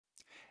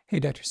Hey,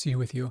 Dr. C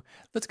with you.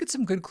 Let's get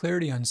some good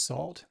clarity on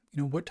salt.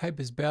 What type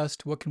is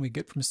best? What can we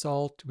get from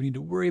salt? Do we need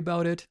to worry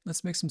about it?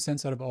 Let's make some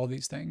sense out of all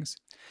these things.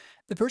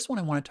 The first one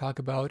I want to talk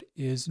about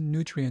is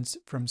nutrients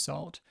from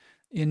salt.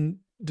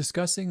 In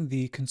discussing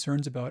the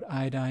concerns about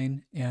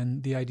iodine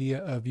and the idea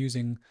of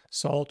using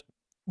salt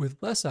with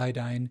less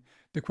iodine,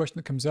 the question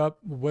that comes up,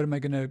 well, what am I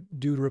going to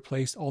do to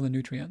replace all the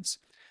nutrients?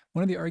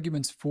 One of the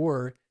arguments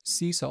for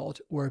sea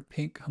salt or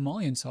pink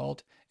Himalayan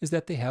salt is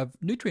that they have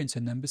nutrients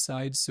in them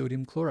besides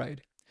sodium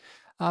chloride.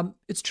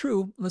 It's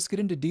true. Let's get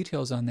into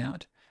details on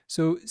that.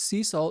 So,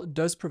 sea salt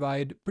does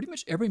provide pretty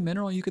much every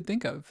mineral you could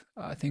think of.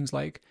 Things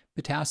like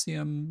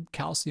potassium,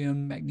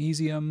 calcium,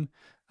 magnesium.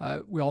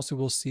 We also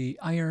will see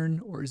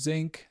iron or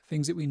zinc,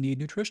 things that we need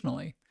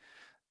nutritionally.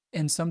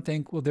 And some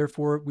think, well,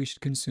 therefore, we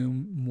should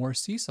consume more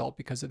sea salt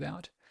because of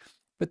that.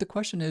 But the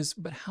question is,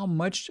 but how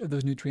much of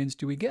those nutrients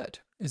do we get?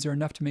 Is there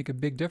enough to make a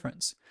big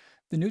difference?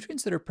 The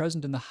nutrients that are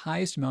present in the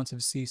highest amounts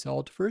of sea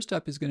salt, first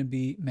up is going to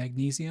be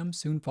magnesium,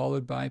 soon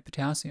followed by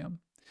potassium.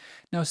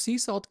 Now, sea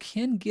salt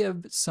can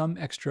give some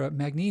extra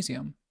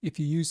magnesium. If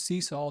you use sea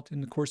salt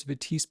in the course of a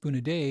teaspoon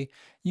a day,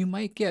 you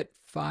might get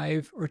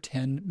 5 or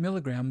 10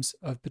 milligrams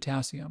of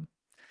potassium.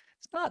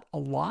 It's not a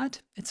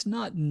lot, it's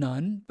not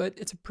none, but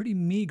it's a pretty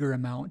meager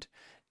amount.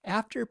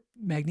 After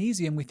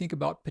magnesium, we think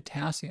about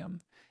potassium.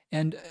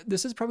 And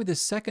this is probably the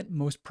second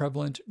most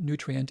prevalent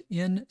nutrient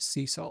in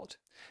sea salt.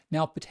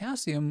 Now,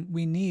 potassium,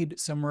 we need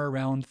somewhere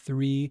around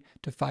 3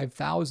 to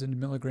 5,000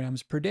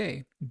 milligrams per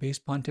day,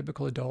 based upon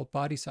typical adult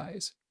body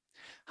size.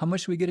 How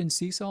much do we get in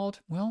sea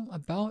salt? Well,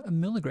 about a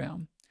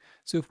milligram.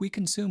 So if we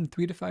consume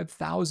 3 to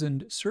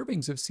 5,000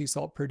 servings of sea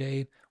salt per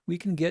day, we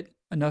can get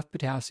enough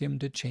potassium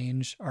to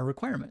change our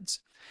requirements.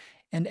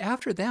 And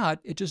after that,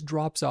 it just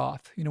drops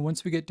off.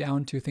 Once we get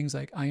down to things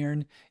like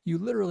iron, you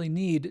literally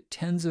need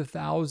tens of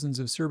thousands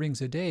of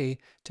servings a day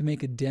to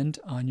make a dent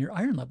on your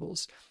iron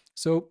levels.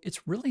 So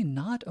it's really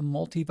not a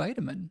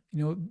multivitamin.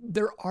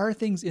 There are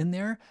things in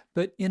there,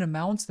 but in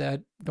amounts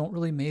that don't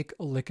really make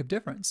a lick of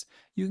difference.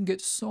 You can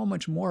get so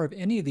much more of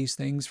any of these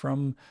things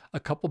from a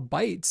couple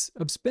bites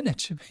of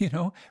spinach,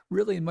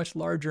 really in much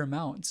larger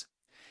amounts.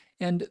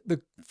 And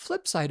the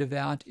flip side of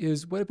that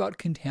is, what about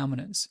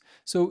contaminants?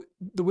 So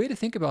the way to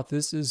think about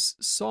this is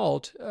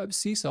salt,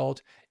 sea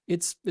salt,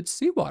 it's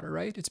seawater,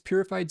 right? It's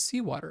purified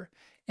seawater.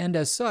 And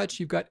as such,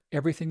 you've got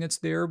everything that's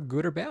there,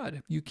 good or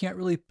bad. You can't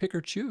really pick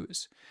or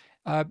choose.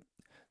 Uh,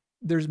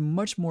 there's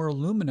much more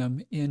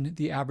aluminum in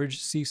the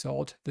average sea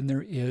salt than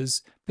there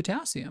is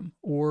potassium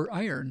or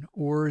iron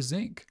or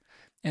zinc.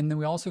 And then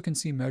we also can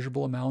see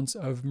measurable amounts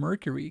of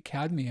mercury,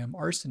 cadmium,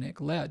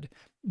 arsenic, lead.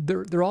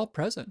 They're all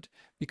present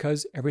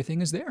because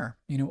everything is there.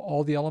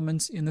 All the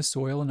elements in the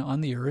soil and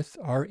on the earth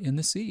are in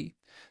the sea.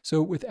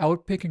 So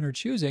without picking or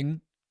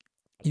choosing,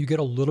 you get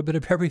a little bit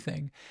of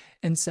everything.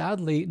 And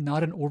sadly,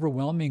 not an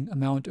overwhelming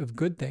amount of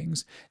good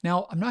things.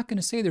 Now, I'm not going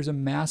to say there's a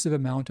massive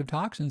amount of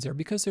toxins there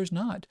because there's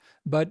not,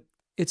 but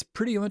it's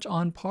pretty much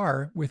on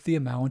par with the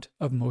amount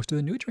of most of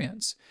the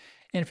nutrients.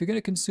 And if you're going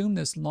to consume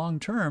this long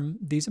term,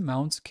 these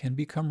amounts can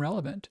become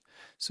relevant.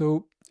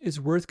 So it's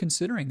worth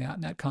considering that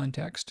in that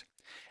context.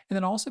 And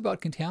then also about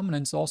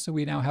contaminants, also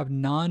we now have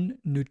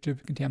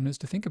non-nutritive contaminants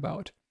to think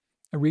about.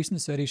 A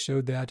recent study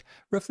showed that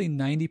roughly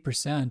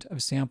 90%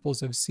 of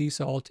samples of sea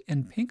salt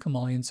and pink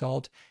Himalayan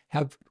salt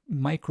have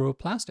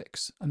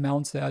microplastics,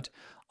 amounts that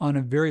on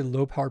a very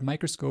low-powered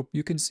microscope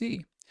you can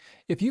see.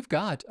 If you've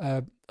got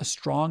a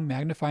strong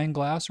magnifying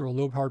glass or a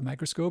low-powered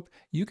microscope,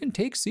 you can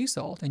take sea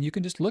salt and you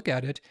can just look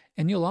at it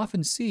and you'll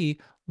often see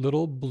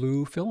little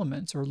blue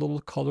filaments or little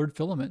colored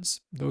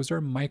filaments. Those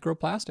are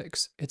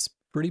microplastics. It's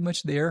pretty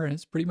much there and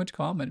it's pretty much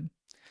common.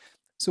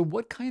 So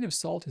what kind of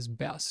salt is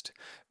best?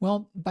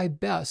 Well, by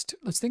best,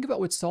 let's think about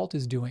what salt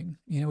is doing.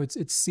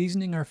 It's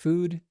seasoning our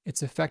food.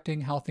 It's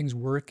affecting how things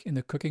work in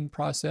the cooking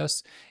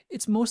process.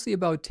 It's mostly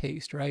about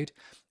taste, right?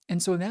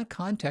 And so in that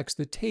context,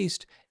 the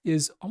taste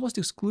is almost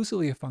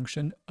exclusively a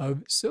function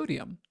of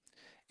sodium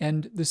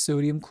and the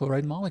sodium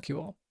chloride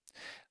molecule.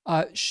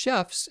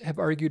 Chefs have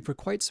argued for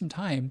quite some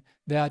time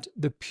that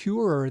the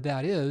purer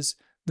that is,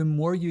 the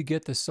more you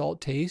get the salt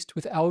taste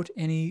without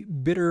any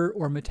bitter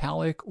or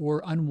metallic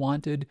or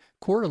unwanted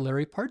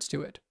corollary parts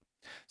to it.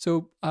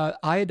 So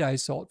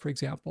iodized salt, for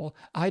example,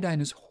 iodine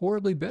is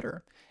horribly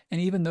bitter. And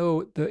even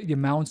though the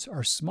amounts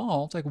are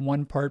small, it's like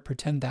 1 part per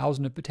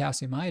 10,000 of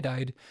potassium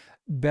iodide,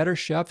 better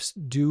chefs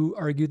do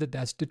argue that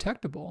that's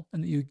detectable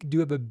and that you do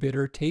have a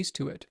bitter taste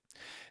to it.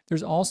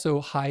 There's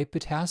also high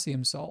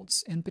potassium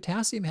salts, and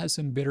potassium has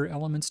some bitter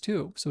elements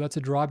too. So that's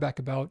a drawback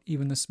about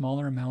even the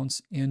smaller amounts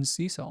in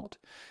sea salt.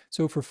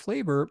 So for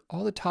flavor,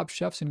 all the top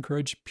chefs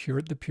encourage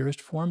the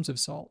purest forms of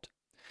salt.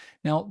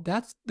 Now,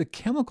 that's the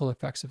chemical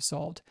effects of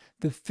salt.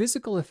 The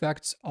physical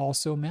effects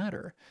also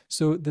matter.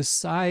 So, the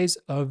size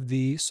of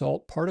the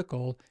salt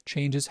particle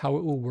changes how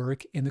it will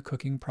work in the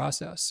cooking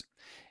process.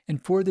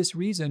 And for this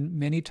reason,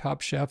 many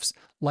top chefs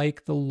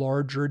like the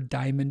larger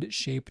diamond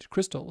shaped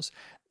crystals.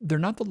 They're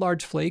not the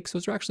large flakes,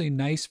 those are actually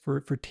nice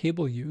for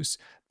table use,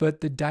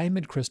 but the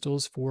diamond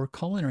crystals for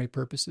culinary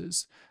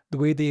purposes. The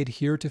way they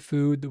adhere to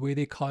food, the way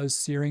they cause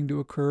searing to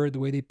occur, the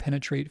way they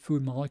penetrate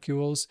food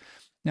molecules.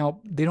 Now,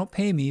 they don't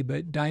pay me,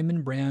 but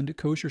Diamond brand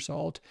kosher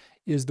salt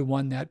is the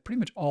one that pretty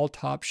much all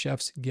top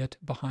chefs get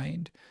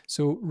behind.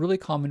 So, really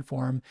common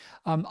form.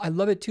 I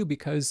love it too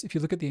because if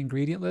you look at the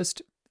ingredient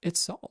list, it's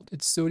salt,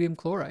 it's sodium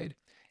chloride.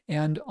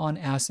 And on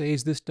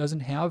assays, this doesn't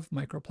have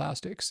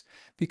microplastics.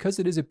 Because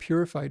it is a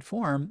purified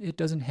form, it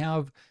doesn't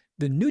have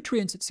the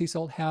nutrients that sea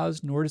salt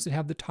has, nor does it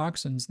have the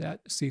toxins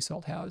that sea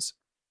salt has.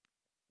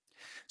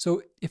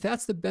 So if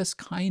that's the best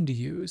kind to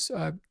use,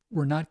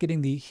 we're not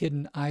getting the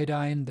hidden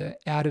iodine, the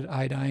added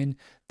iodine,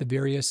 the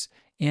various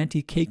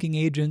anti-caking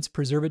agents,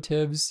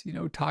 preservatives,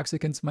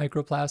 toxicants,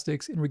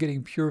 microplastics, and we're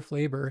getting pure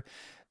flavor.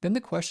 Then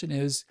the question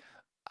is,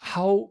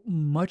 how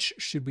much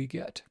should we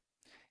get?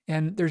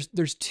 And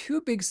there's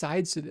two big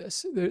sides to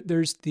this.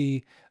 There's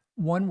the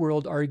one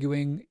world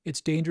arguing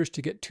it's dangerous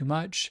to get too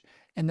much,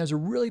 and there's a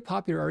really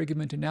popular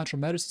argument in natural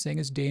medicine saying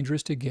it's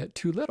dangerous to get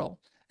too little,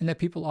 and that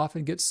people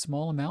often get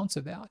small amounts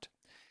of that,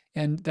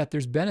 and that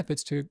there's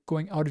benefits to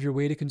going out of your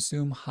way to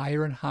consume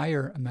higher and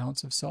higher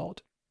amounts of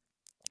salt.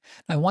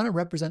 I want to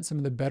represent some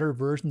of the better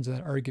versions of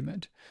that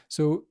argument.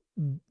 So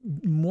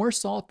more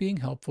salt being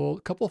helpful,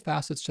 a couple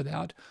facets to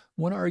that.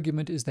 One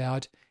argument is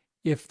that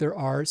if there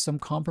are some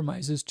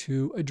compromises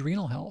to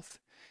adrenal health.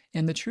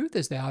 And the truth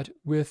is that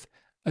with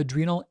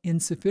adrenal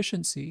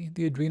insufficiency,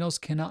 the adrenals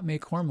cannot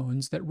make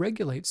hormones that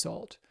regulate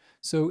salt.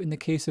 So in the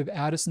case of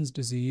Addison's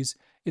disease,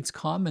 it's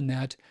common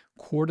that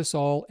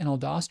cortisol and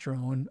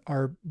aldosterone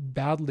are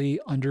badly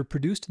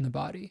underproduced in the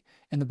body,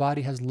 and the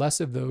body has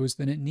less of those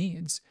than it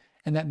needs.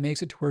 And that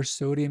makes it to where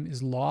sodium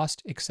is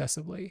lost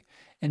excessively.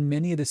 And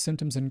many of the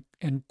symptoms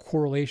and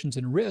correlations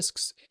and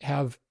risks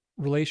have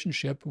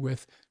relationship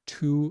with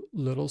too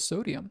little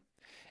sodium.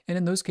 And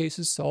in those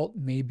cases, salt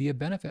may be a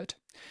benefit.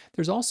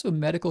 There's also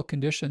medical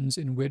conditions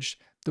in which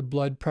the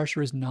blood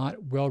pressure is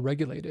not well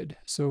regulated.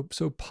 So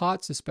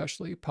POTS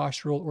especially,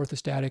 postural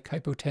orthostatic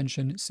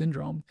hypotension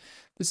syndrome.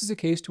 This is a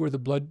case to where the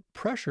blood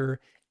pressure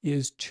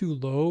is too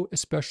low,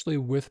 especially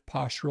with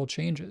postural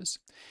changes.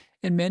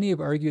 And many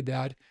have argued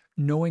that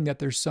knowing that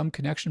there's some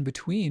connection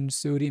between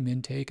sodium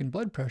intake and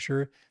blood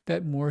pressure,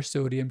 that more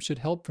sodium should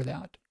help for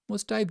that.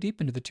 Let's dive deep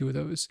into the two of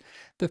those.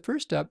 The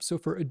first step, so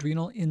for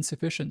adrenal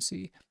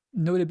insufficiency,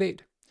 no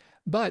debate.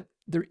 But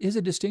there is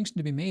a distinction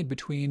to be made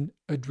between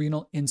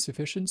adrenal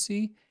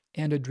insufficiency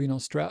and adrenal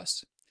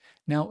stress.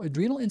 Now,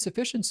 adrenal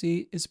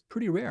insufficiency is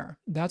pretty rare.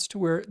 That's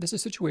a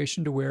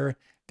situation to where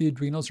the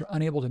adrenals are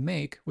unable to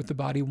make what the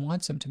body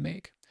wants them to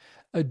make.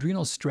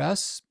 Adrenal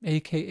stress,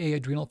 aka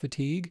adrenal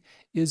fatigue,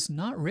 is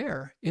not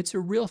rare. It's a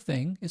real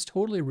thing. It's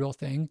totally a real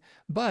thing,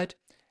 but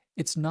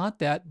it's not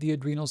that the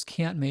adrenals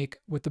can't make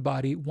what the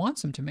body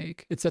wants them to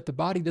make. It's that the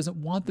body doesn't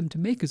want them to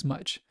make as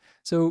much.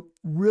 So,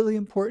 really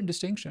important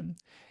distinction.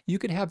 You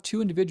could have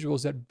two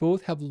individuals that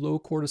both have low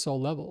cortisol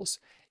levels.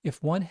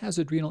 If one has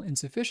adrenal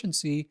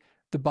insufficiency,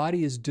 the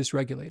body is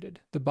dysregulated.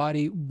 The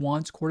body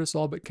wants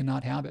cortisol but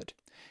cannot have it.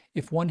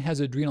 If one has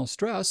adrenal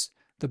stress,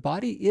 the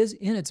body is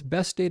in its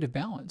best state of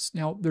balance.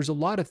 Now, there's a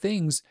lot of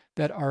things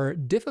that are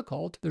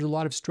difficult. There's a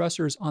lot of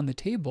stressors on the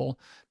table,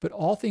 but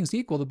all things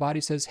equal, the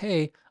body says,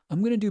 hey, I'm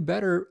going to do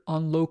better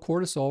on low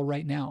cortisol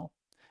right now.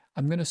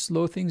 I'm going to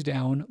slow things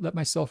down, let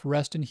myself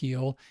rest and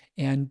heal,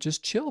 and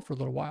just chill for a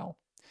little while.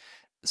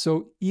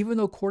 So even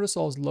though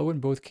cortisol is low in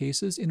both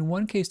cases, in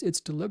one case it's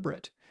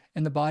deliberate,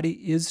 and the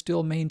body is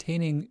still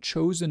maintaining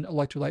chosen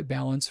electrolyte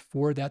balance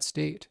for that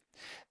state.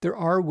 There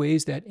are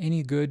ways that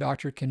any good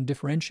doctor can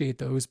differentiate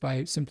those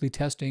by simply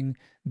testing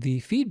the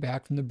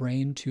feedback from the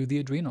brain to the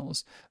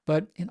adrenals.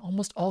 But in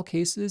almost all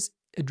cases,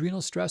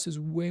 adrenal stress is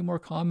way more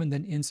common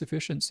than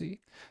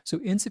insufficiency. So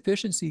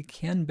insufficiency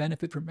can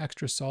benefit from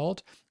extra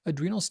salt.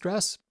 Adrenal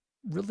stress,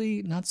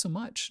 really not so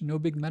much. No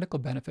big medical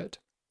benefit.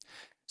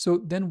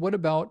 So then what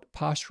about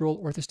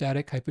postural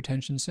orthostatic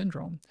hypotension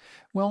syndrome?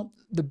 Well,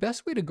 the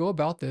best way to go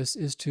about this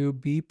is to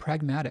be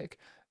pragmatic.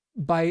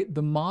 By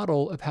the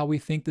model of how we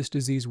think this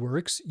disease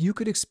works, you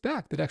could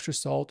expect that extra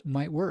salt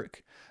might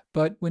work.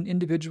 But when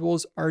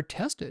individuals are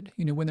tested,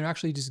 when they're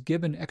actually just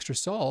given extra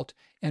salt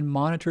and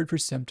monitored for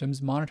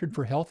symptoms, monitored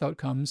for health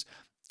outcomes,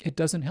 it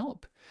doesn't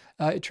help.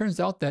 It turns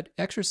out that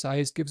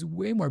exercise gives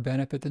way more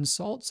benefit than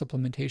salt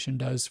supplementation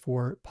does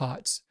for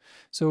POTS.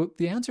 So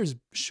the answers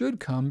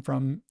should come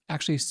from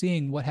actually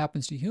seeing what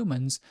happens to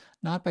humans,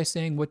 not by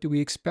saying what do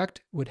we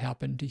expect would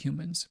happen to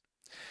humans.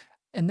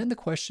 And then the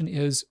question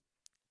is,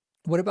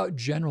 what about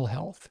general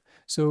health?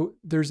 So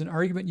there's an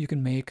argument you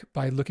can make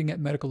by looking at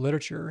medical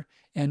literature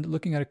and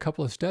looking at a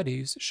couple of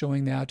studies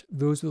showing that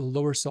those with a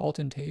lower salt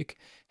intake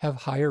have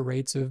higher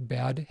rates of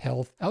bad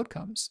health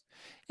outcomes.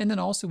 And then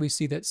also we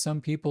see that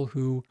some people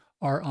who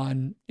are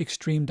on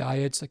extreme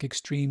diets, like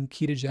extreme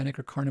ketogenic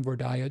or carnivore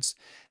diets,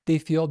 they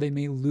feel they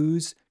may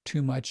lose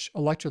too much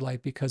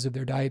electrolyte because of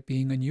their diet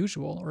being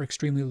unusual or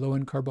extremely low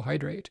in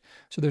carbohydrate.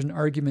 So there's an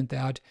argument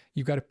that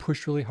you've got to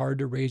push really hard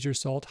to raise your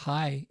salt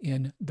high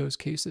in those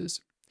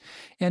cases.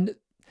 And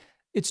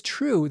it's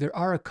true, there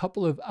are a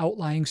couple of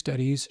outlying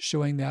studies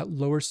showing that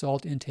lower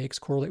salt intakes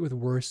correlate with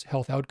worse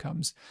health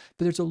outcomes,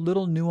 but there's a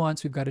little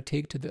nuance we've got to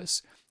take to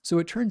this. So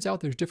it turns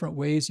out there's different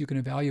ways you can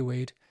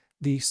evaluate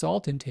the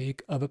salt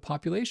intake of a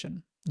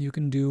population. You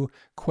can do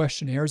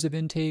questionnaires of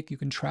intake, you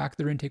can track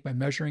their intake by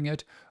measuring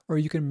it, or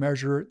you can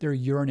measure their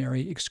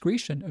urinary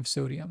excretion of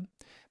sodium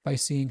by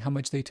seeing how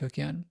much they took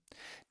in.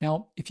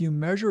 Now, if you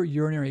measure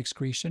urinary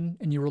excretion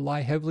and you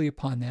rely heavily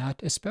upon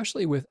that,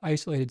 especially with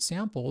isolated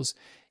samples,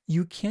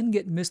 you can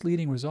get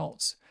misleading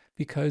results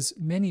because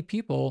many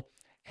people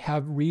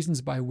have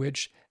reasons by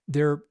which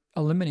they're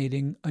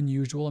eliminating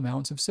unusual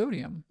amounts of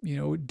sodium,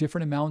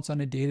 different amounts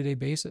on a day-to-day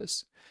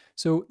basis.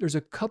 So there's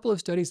a couple of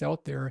studies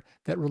out there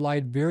that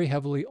relied very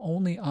heavily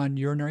only on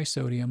urinary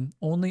sodium,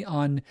 only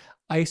on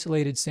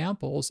isolated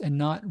samples and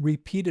not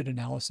repeated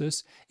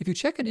analysis. If you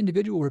check an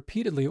individual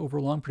repeatedly over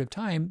a long period of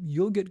time,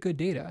 you'll get good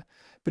data.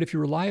 But if you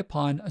rely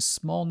upon a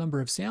small number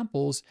of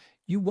samples,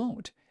 you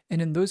won't.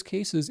 And in those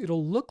cases,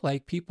 it'll look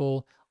like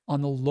people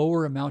on the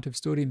lower amount of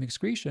sodium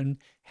excretion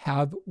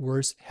have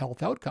worse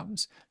health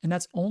outcomes. And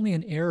that's only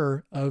an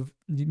error of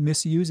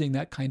misusing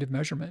that kind of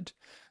measurement.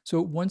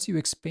 So once you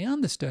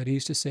expand the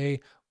studies to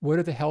say, what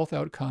are the health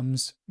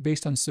outcomes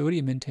based on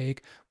sodium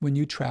intake when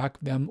you track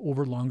them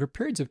over longer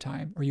periods of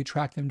time, or you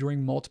track them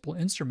during multiple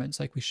instruments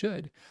like we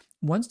should?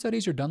 Once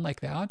studies are done like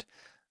that,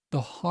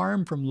 the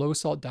harm from low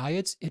salt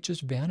diets, it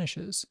just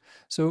vanishes.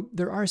 So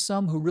there are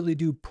some who really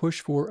do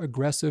push for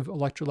aggressive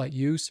electrolyte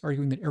use,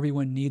 arguing that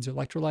everyone needs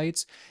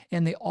electrolytes,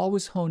 and they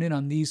always hone in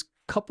on these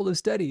couple of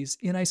studies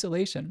in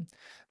isolation.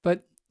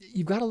 But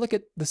you've got to look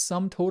at the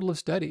sum total of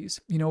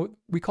studies.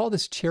 We call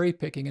this cherry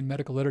picking in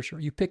medical literature.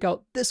 You pick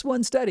out this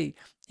one study.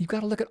 You've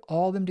got to look at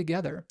all of them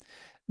together.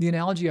 The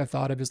analogy I've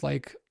thought of is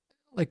like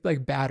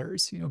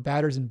batters,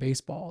 batters in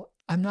baseball.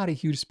 I'm not a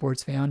huge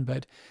sports fan,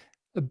 but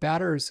a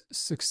batter's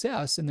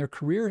success and their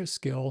career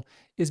skill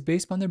is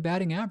based on their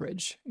batting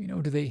average.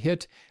 Do they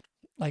hit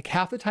like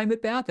half the time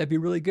at bat? That'd be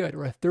really good.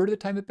 Or a third of the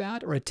time at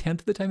bat, or a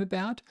tenth of the time at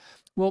bat.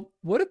 Well,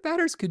 what if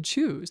batters could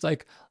choose?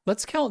 Like,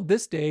 let's count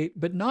this day,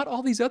 but not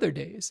all these other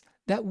days.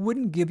 That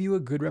wouldn't give you a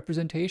good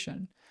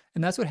representation.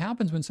 And that's what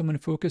happens when someone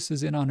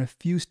focuses in on a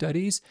few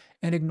studies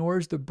and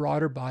ignores the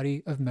broader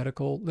body of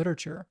medical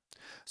literature.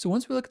 So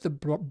once we look at the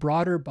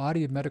broader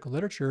body of medical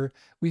literature,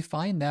 we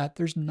find that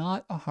there's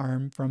not a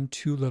harm from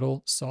too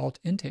little salt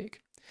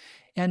intake.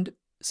 And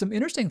some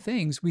interesting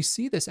things, we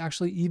see this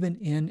actually even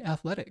in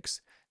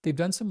athletics. They've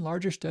done some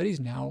larger studies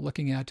now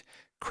looking at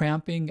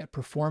cramping, at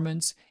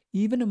performance,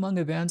 even among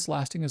events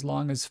lasting as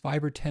long as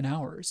 5 or 10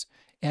 hours.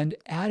 And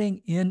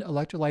adding in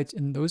electrolytes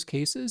in those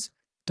cases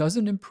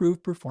doesn't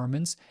improve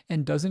performance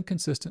and doesn't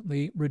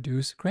consistently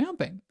reduce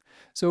cramping.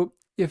 So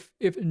if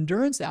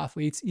endurance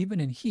athletes, even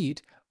in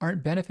heat,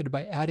 aren't benefited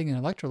by adding in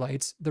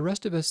electrolytes, the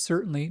rest of us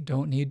certainly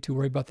don't need to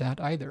worry about that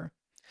either.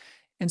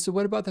 And so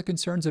what about the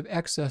concerns of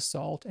excess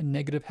salt and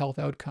negative health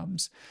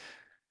outcomes?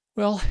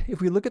 Well,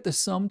 if we look at the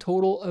sum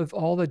total of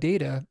all the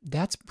data,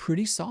 that's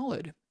pretty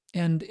solid.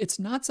 And it's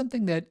not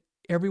something that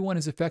everyone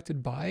is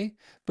affected by,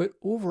 but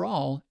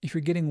overall, if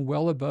you're getting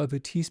well above a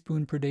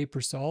teaspoon per day per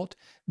salt,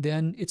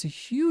 then it's a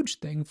huge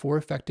thing for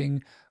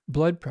affecting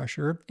blood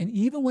pressure. And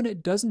even when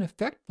it doesn't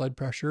affect blood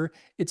pressure,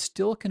 it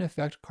still can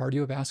affect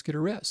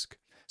cardiovascular risk.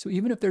 So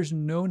even if there's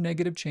no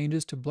negative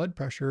changes to blood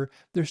pressure,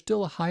 there's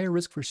still a higher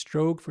risk for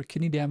stroke, for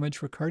kidney damage,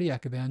 for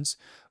cardiac events,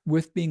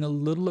 with being a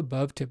little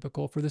above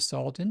typical for the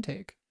salt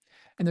intake.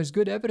 And there's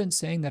good evidence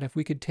saying that if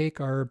we could take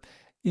our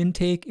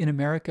intake in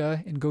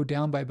America and go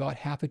down by about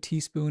half a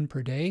teaspoon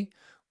per day,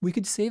 we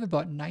could save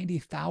about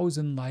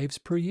 90,000 lives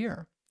per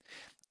year.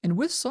 And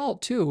with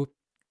salt too,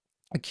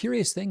 a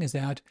curious thing is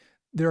that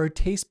there are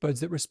taste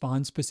buds that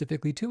respond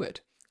specifically to it.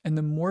 And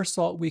the more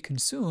salt we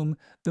consume,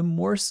 the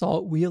more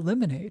salt we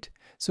eliminate.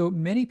 So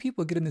many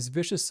people get in this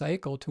vicious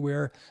cycle to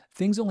where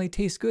things only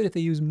taste good if they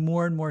use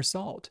more and more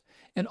salt.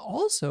 And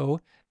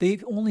also, they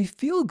only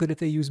feel good if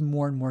they use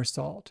more and more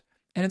salt.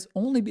 And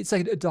it's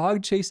like a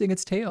dog chasing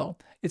its tail.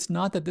 It's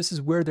not that this is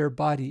where their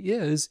body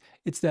is,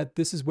 it's that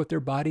this is what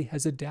their body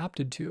has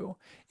adapted to.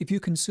 If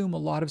you consume a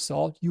lot of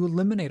salt, you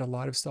eliminate a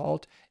lot of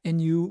salt,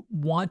 and you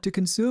want to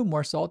consume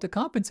more salt to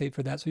compensate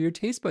for that, so your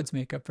taste buds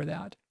make up for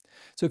that.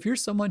 So if you're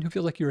someone who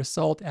feels like you're a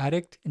salt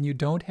addict and you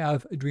don't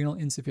have adrenal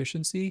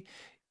insufficiency,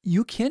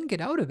 you can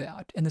get out of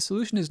that. And the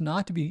solution is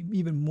not to be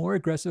even more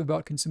aggressive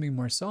about consuming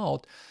more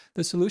salt.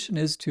 The solution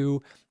is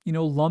to,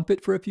 lump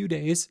it for a few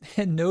days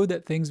and know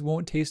that things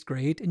won't taste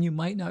great and you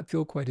might not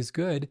feel quite as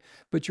good,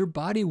 but your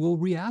body will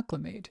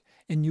reacclimate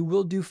and you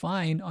will do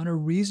fine on a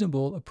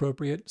reasonable,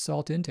 appropriate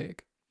salt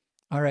intake.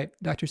 All right,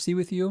 Dr. C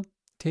with you.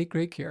 Take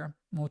great care.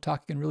 We'll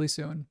talk again really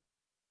soon.